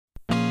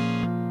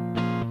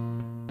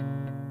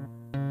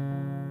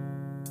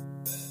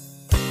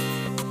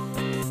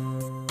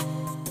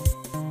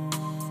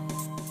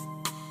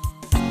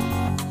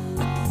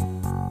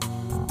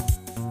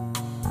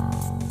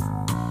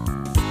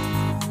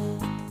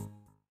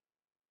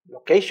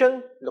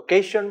Location,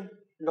 location,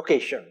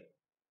 location.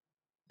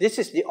 This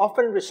is the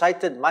often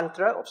recited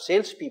mantra of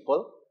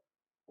salespeople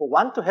who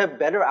want to have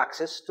better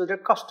access to their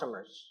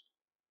customers.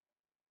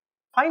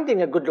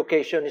 Finding a good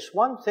location is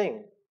one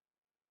thing.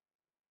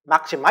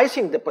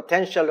 Maximizing the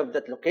potential of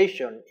that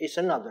location is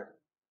another.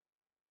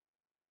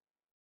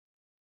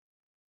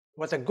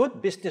 What a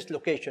good business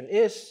location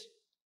is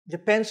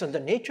depends on the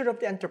nature of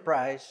the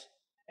enterprise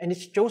and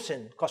its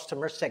chosen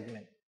customer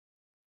segment.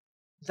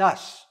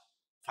 Thus,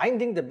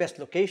 finding the best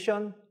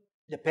location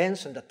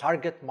depends on the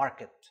target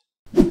market.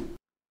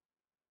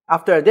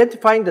 After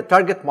identifying the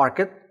target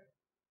market,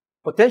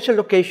 potential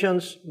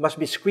locations must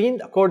be screened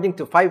according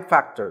to 5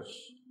 factors.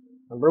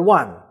 Number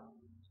 1,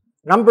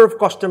 number of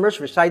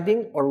customers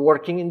residing or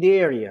working in the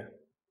area.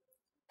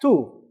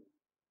 2,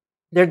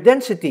 their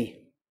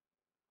density,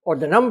 or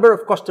the number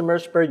of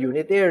customers per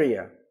unit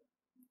area.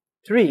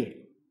 3,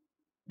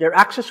 their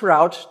access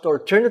routes to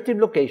alternative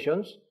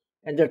locations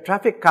and their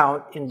traffic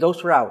count in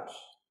those routes.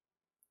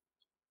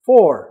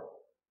 4,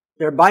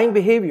 their buying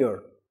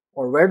behavior,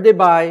 or where they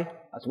buy,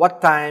 at what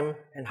time,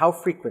 and how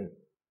frequent.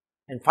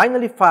 And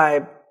finally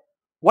 5,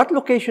 what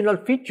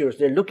locational features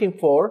they're looking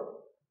for,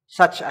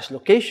 such as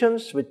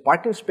locations with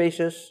parking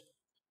spaces,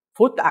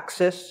 foot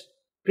access,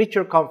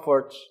 creature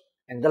comforts,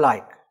 and the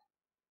like.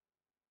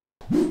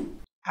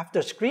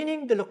 After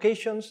screening the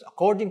locations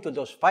according to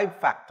those 5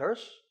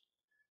 factors,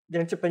 the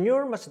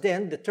entrepreneur must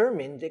then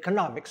determine the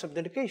economics of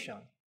the location.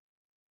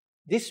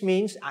 This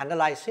means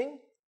analyzing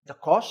the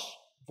cost,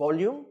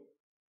 volume,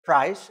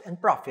 price, and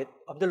profit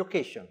of the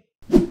location.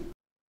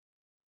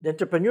 The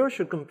entrepreneur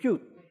should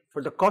compute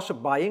for the cost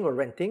of buying or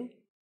renting,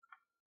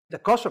 the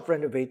cost of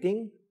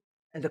renovating,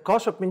 and the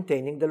cost of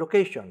maintaining the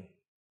location.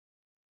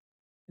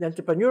 The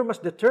entrepreneur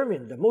must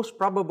determine the most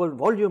probable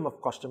volume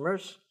of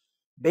customers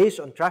based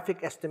on traffic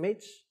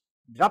estimates,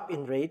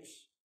 drop-in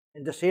rates,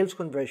 and the sales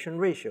conversion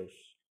ratios.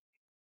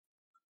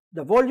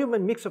 The volume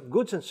and mix of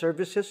goods and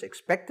services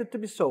expected to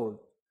be sold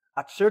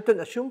at certain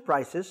assumed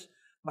prices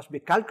must be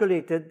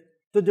calculated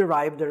to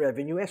derive the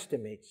revenue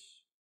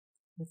estimates.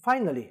 And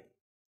finally,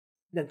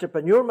 the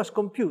entrepreneur must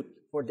compute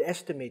for the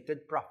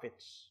estimated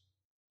profits.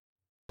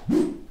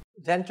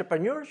 The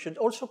entrepreneur should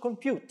also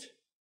compute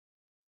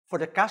for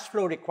the cash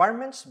flow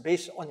requirements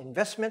based on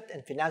investment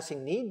and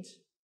financing needs,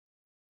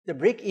 the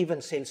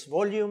break-even sales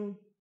volume,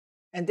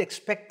 and the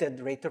expected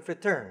rate of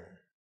return.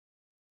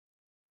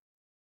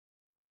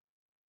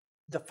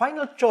 The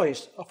final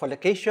choice of a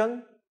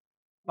location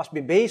must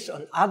be based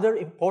on other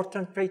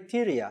important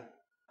criteria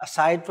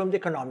aside from the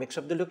economics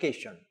of the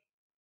location.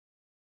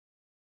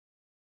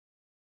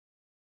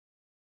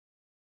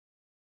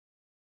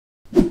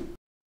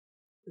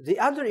 The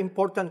other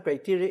important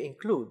criteria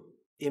include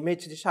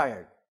image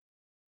desired.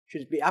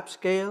 Should it be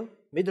upscale,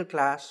 middle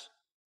class,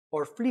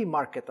 or flea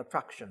market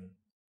attraction?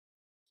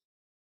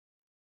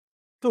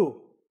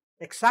 2.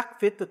 Exact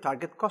fit to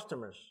target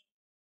customers.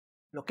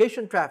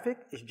 Location traffic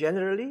is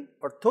generally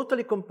or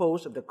totally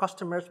composed of the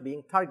customers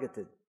being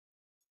targeted.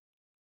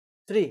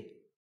 3.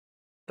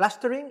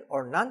 Clustering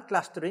or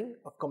non-clustering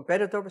of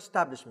competitor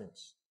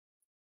establishments.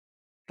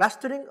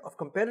 Clustering of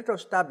competitor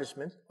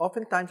establishments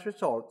oftentimes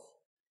results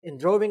in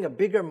drawing a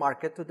bigger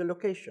market to the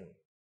location.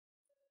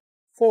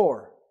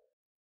 4.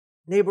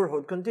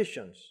 Neighborhood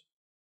conditions.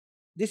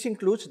 This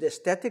includes the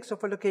aesthetics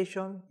of a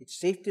location, its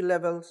safety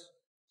levels,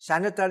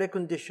 sanitary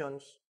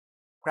conditions,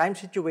 crime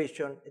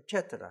situation,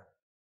 etc.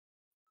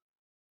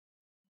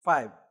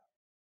 5.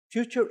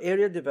 Future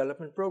area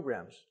development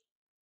programs.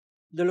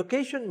 The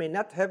location may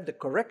not have the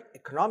correct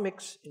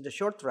economics in the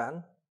short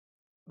run,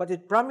 but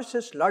it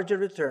promises larger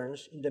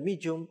returns in the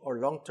medium or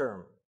long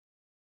term.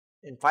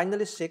 And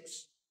finally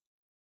 6.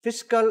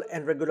 Fiscal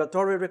and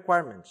regulatory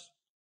requirements.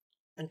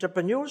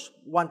 Entrepreneurs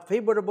want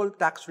favorable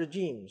tax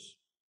regimes.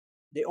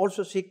 They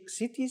also seek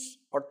cities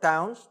or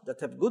towns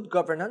that have good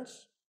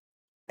governance,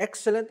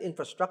 excellent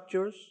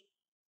infrastructures,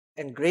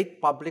 and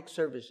great public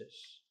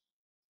services.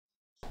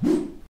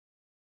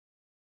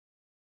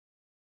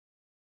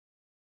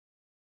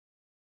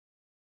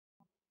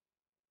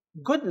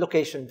 Good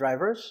location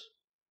drivers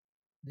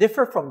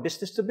differ from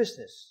business to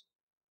business,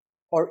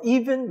 or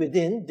even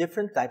within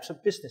different types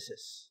of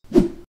businesses.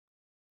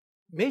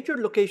 Major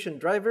location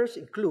drivers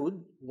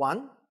include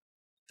 1.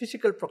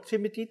 Physical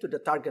proximity to the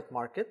target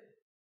market.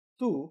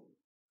 2.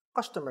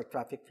 Customer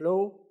traffic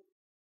flow.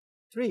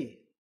 3.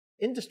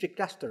 Industry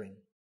clustering.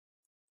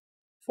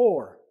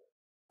 4.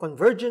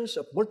 Convergence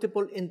of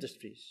multiple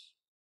industries.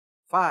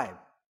 5.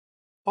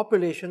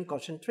 Population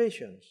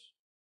concentrations.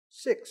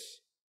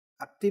 6.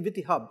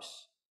 Activity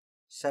hubs.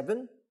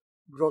 7.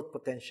 Growth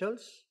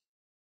potentials.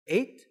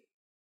 8.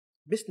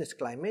 Business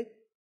climate.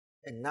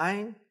 And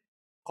 9.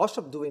 Cost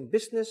of doing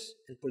business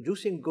and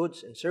producing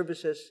goods and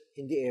services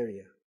in the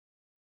area.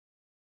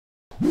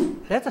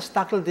 Let us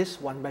tackle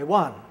this one by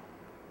one.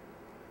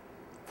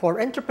 For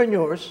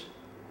entrepreneurs,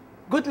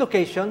 good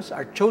locations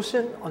are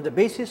chosen on the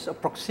basis of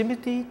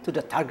proximity to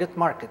the target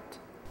market.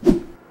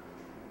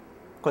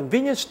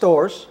 Convenience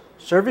stores,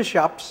 service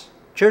shops,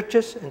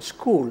 churches, and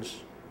schools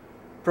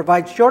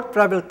provide short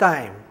travel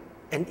time,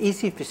 and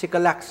easy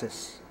physical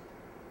access.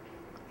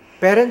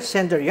 Parents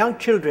send their young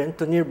children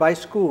to nearby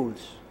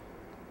schools.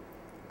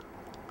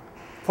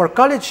 For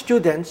college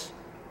students,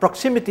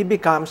 proximity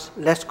becomes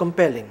less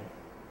compelling.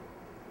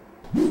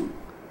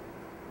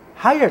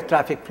 Higher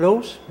traffic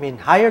flows mean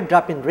higher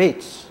drop-in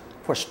rates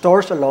for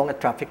stores along a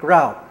traffic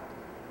route.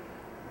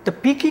 The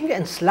peaking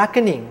and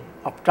slackening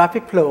of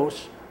traffic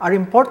flows are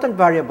important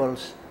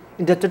variables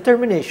in the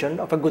determination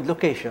of a good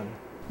location.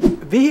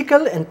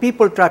 Vehicle and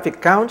people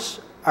traffic counts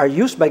are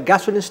used by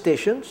gasoline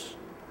stations,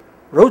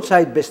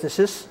 roadside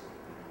businesses,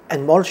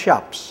 and mall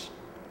shops.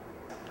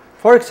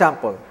 For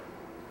example,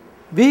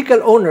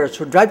 vehicle owners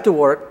who drive to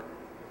work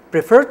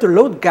prefer to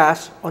load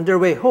gas on their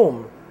way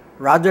home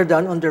rather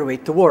than on their way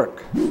to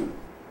work.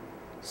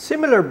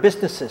 Similar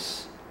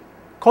businesses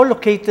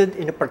co-located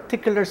in a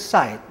particular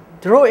site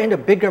draw in a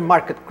bigger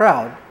market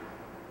crowd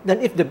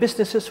than if the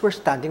businesses were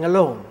standing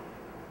alone.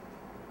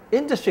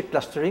 Industry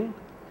clustering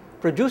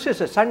produces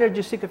a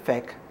synergistic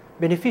effect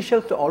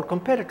beneficial to all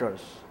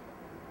competitors.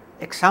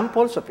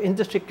 Examples of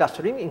industry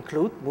clustering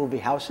include movie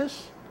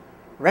houses,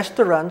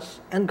 restaurants,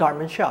 and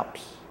garment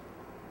shops.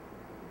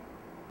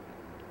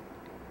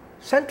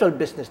 Central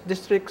business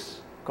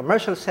districts,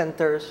 commercial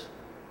centers,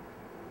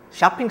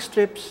 shopping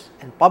strips,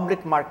 and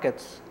public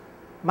markets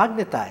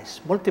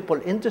magnetize multiple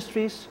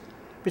industries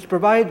which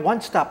provide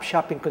one-stop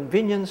shopping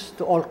convenience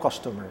to all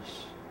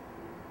customers.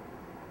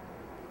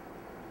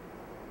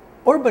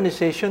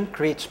 Urbanization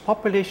creates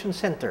population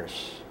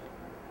centers.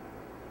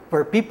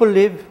 Where people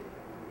live,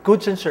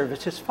 goods and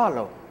services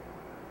follow.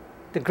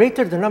 The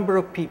greater the number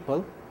of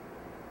people,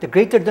 the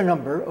greater the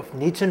number of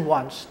needs and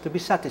wants to be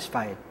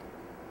satisfied.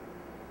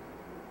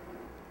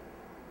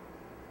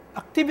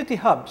 Activity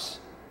hubs,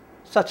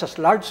 such as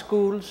large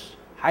schools,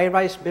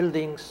 high-rise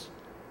buildings,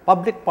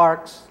 public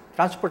parks,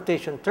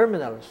 transportation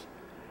terminals,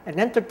 and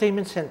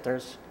entertainment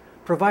centers,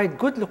 provide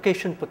good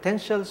location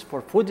potentials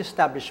for food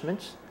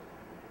establishments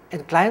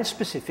and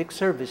client-specific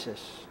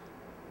services.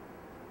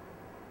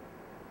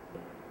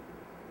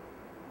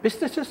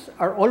 Businesses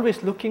are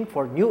always looking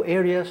for new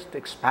areas to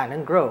expand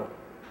and grow.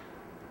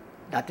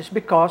 That is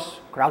because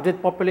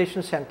crowded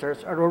population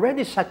centers are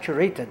already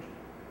saturated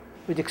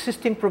with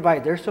existing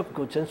providers of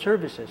goods and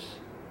services.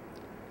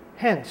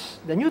 Hence,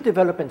 the new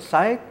development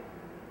site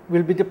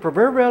will be the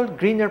proverbial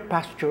greener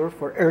pasture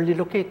for early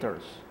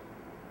locators,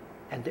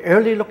 and the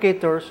early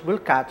locators will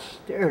catch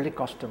the early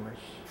customers.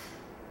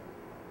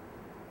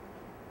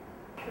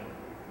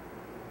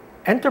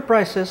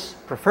 Enterprises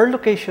prefer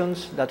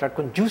locations that are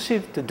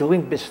conducive to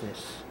doing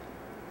business.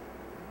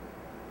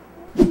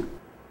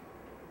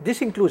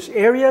 This includes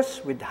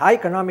areas with high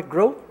economic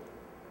growth,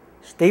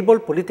 stable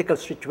political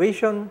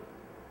situation,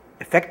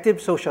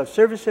 effective social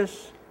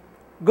services,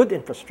 good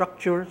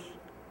infrastructures,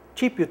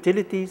 cheap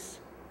utilities,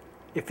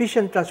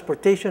 efficient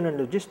transportation and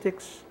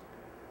logistics,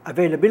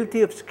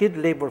 availability of skilled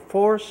labor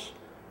force,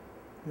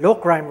 low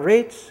crime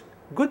rates,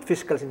 good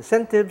fiscal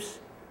incentives,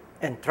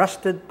 and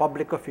trusted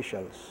public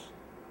officials.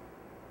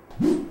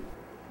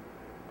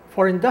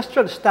 For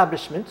industrial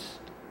establishments,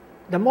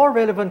 the more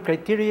relevant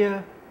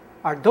criteria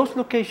are those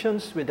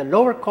locations with a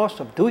lower cost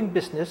of doing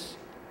business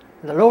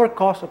and the lower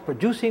cost of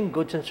producing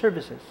goods and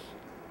services.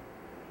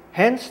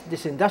 Hence,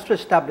 these industrial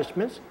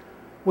establishments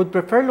would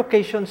prefer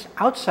locations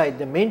outside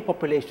the main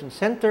population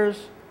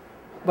centers,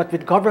 but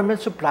with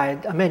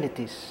government-supplied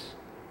amenities.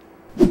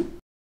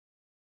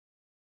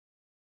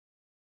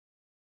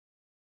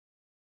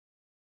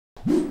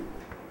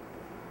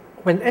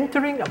 When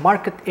entering a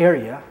market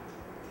area,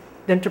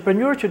 the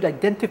entrepreneur should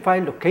identify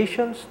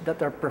locations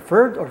that are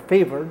preferred or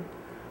favored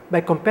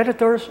by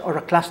competitors or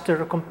a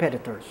cluster of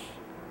competitors.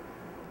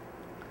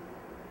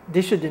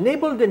 This should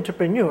enable the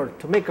entrepreneur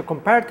to make a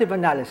comparative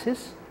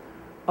analysis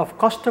of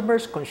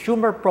customers'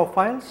 consumer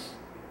profiles,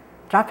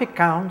 traffic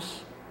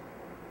counts,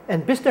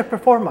 and business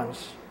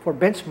performance for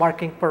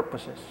benchmarking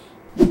purposes.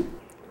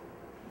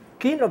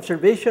 Keen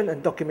observation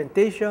and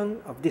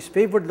documentation of these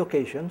favored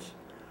locations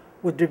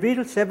would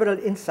reveal several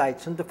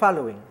insights on the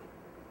following.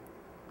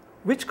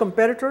 Which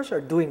competitors are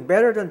doing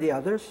better than the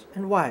others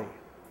and why?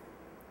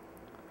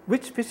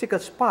 Which physical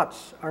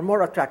spots are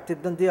more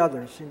attractive than the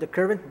others in the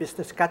current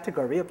business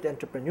category of the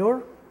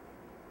entrepreneur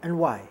and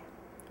why?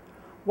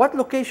 What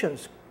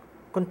locations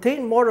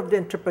contain more of the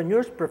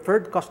entrepreneur's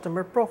preferred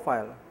customer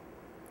profile?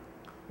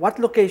 What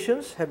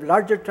locations have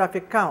larger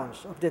traffic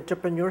counts of the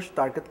entrepreneur's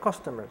target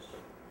customers?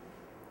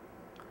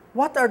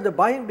 What are the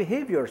buying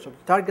behaviors of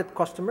the target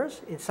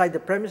customers inside the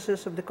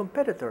premises of the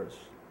competitors?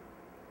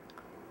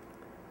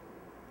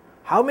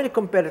 How many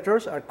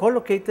competitors are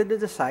co-located at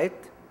the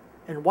site,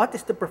 and what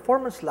is the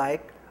performance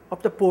like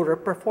of the poorer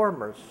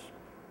performers?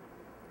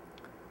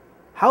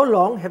 How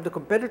long have the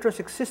competitors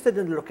existed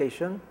in the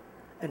location,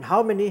 and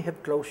how many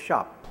have closed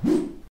shop?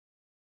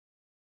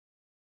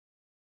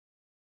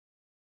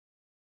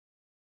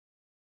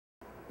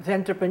 The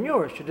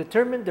entrepreneur should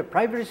determine the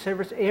primary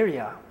service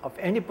area of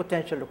any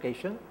potential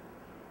location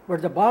where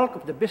the bulk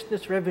of the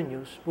business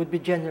revenues would be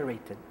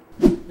generated.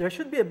 There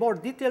should be a more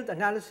detailed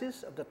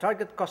analysis of the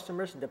target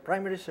customers in the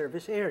primary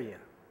service area.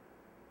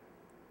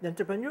 The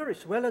entrepreneur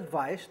is well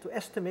advised to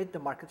estimate the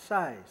market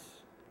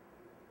size,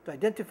 to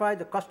identify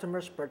the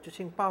customer's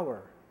purchasing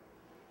power,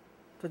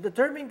 to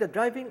determine the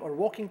driving or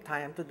walking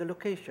time to the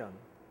location,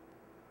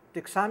 to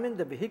examine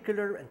the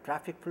vehicular and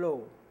traffic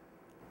flow,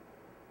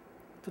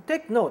 to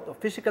take note of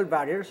physical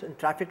barriers and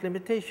traffic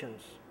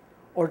limitations,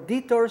 or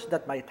detours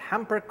that might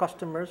hamper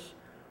customers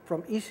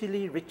from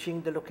easily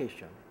reaching the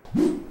location.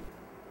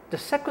 The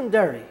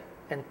secondary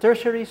and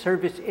tertiary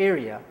service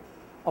area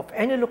of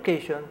any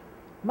location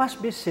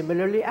must be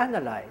similarly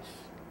analyzed.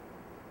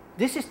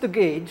 This is to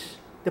gauge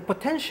the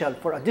potential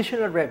for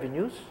additional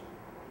revenues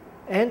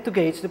and to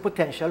gauge the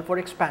potential for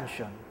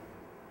expansion.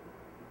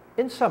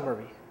 In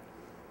summary,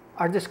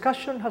 our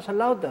discussion has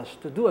allowed us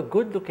to do a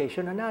good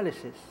location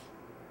analysis,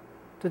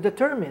 to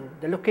determine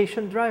the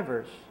location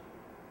drivers,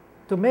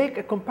 to make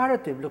a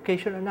comparative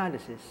location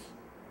analysis,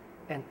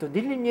 and to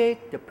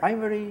delineate the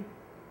primary,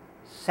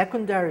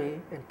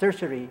 secondary, and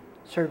tertiary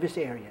service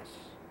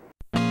areas.